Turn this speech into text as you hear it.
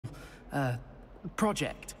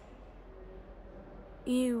project.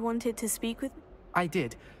 You wanted to speak with me? I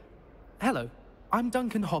did. Hello, I'm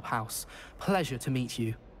Duncan Hobhouse. Pleasure to meet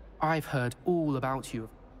you. I've heard all about you.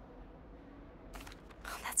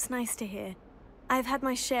 Oh, that's nice to hear. I've had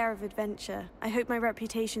my share of adventure. I hope my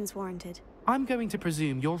reputation's warranted. I'm going to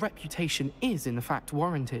presume your reputation is in fact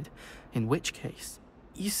warranted, in which case...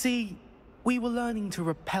 You see, we were learning to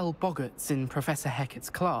repel boggarts in Professor Hecat's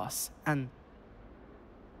class, and...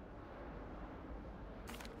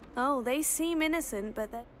 Oh, they seem innocent,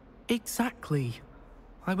 but they're... Exactly.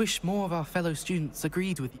 I wish more of our fellow students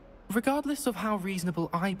agreed with you, regardless of how reasonable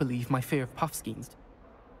I believe my fear of puffskeins.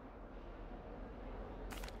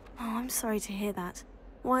 Oh, I'm sorry to hear that.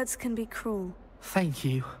 Words can be cruel. Thank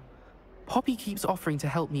you. Poppy keeps offering to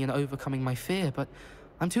help me in overcoming my fear, but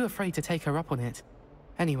I'm too afraid to take her up on it.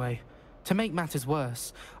 Anyway, to make matters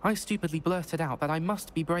worse, I stupidly blurted out that I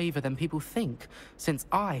must be braver than people think, since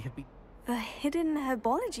I have been... The hidden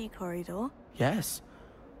herbology corridor? Yes.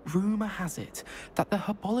 Rumor has it that the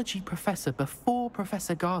herbology professor before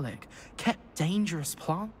Professor Garlic kept dangerous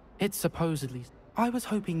plants. It's supposedly... I was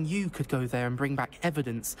hoping you could go there and bring back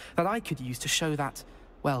evidence that I could use to show that,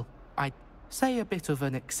 well, I'd say a bit of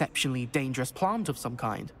an exceptionally dangerous plant of some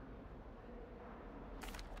kind.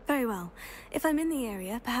 Very well. If I'm in the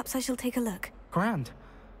area, perhaps I shall take a look. Grand.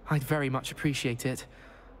 I'd very much appreciate it.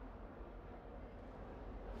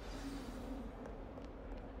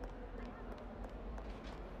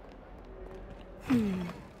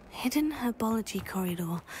 Hidden herbology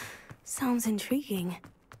corridor. Sounds intriguing.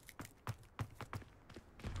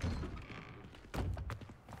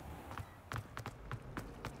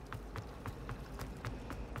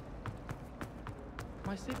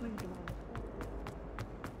 My siblings are...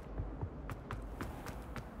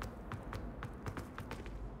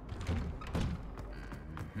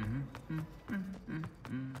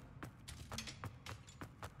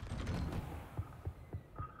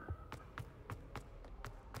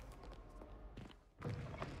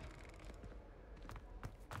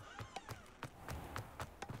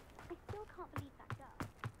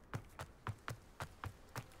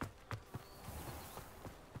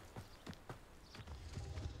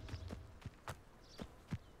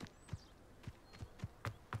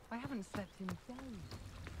 I haven't slept in days.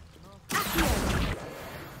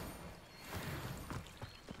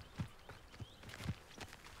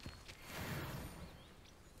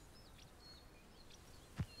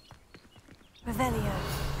 Revelio.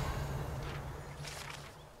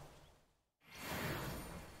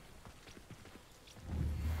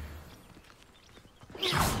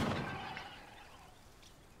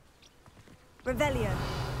 Revelio.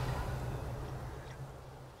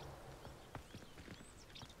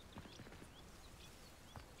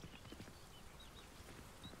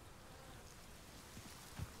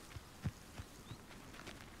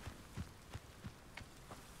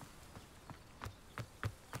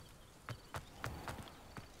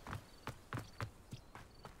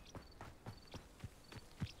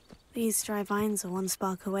 These dry vines are one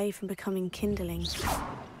spark away from becoming kindling.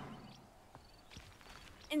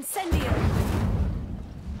 Incendio!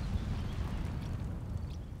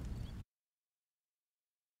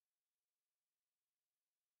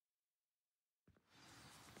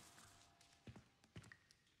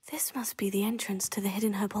 This must be the entrance to the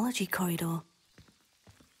hidden herbology corridor.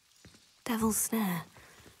 Devil's Snare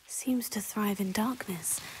seems to thrive in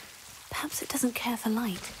darkness. Perhaps it doesn't care for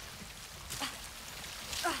light.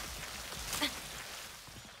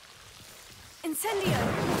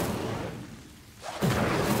 Incendio!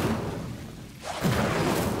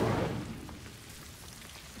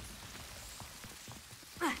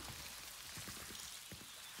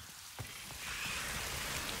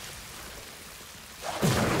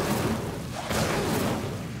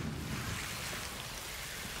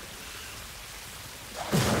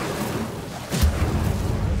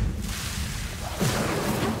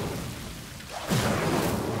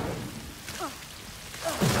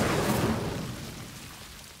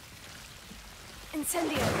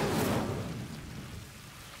 Incendio!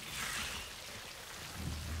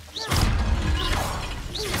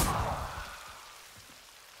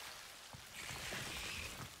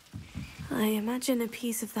 I imagine a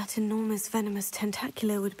piece of that enormous venomous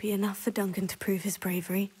tentacular would be enough for Duncan to prove his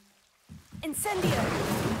bravery.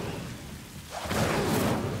 Incendio!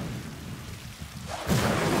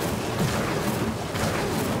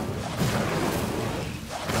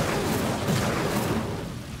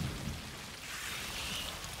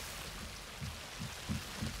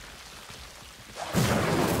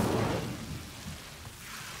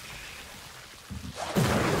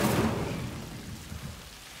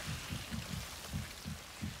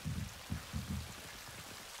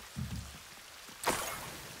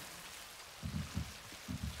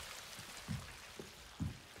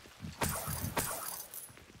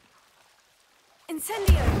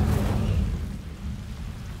 Incendio!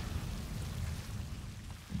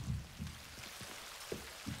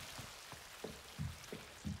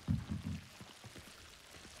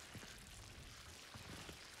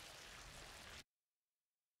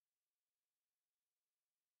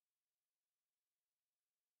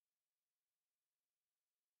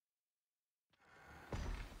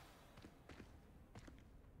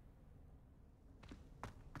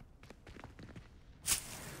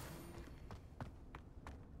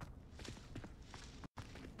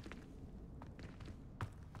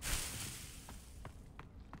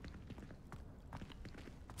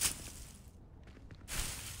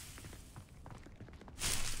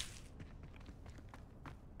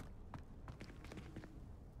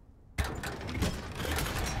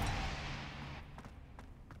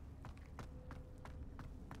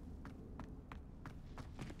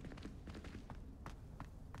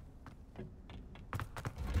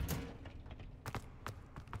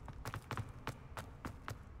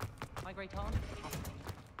 Great on.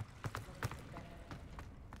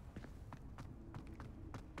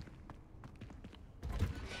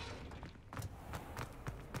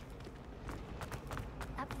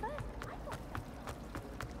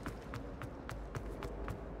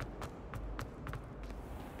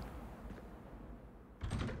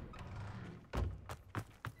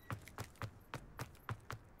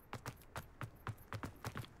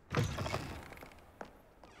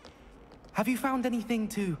 Have you found anything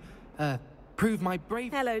to, prove my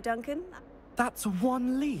brave— Hello, Duncan. That's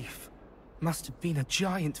one leaf. Must have been a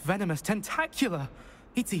giant venomous tentacula.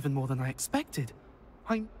 It's even more than I expected.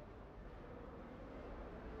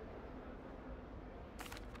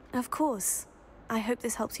 Of course. I hope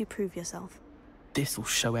this helps you prove yourself. This'll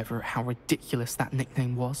show Everett how ridiculous that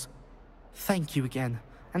nickname was. Thank you again,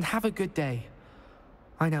 and have a good day.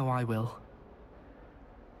 I know I will.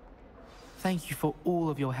 Thank you for all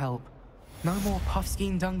of your help. No more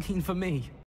puffskein dunking for me.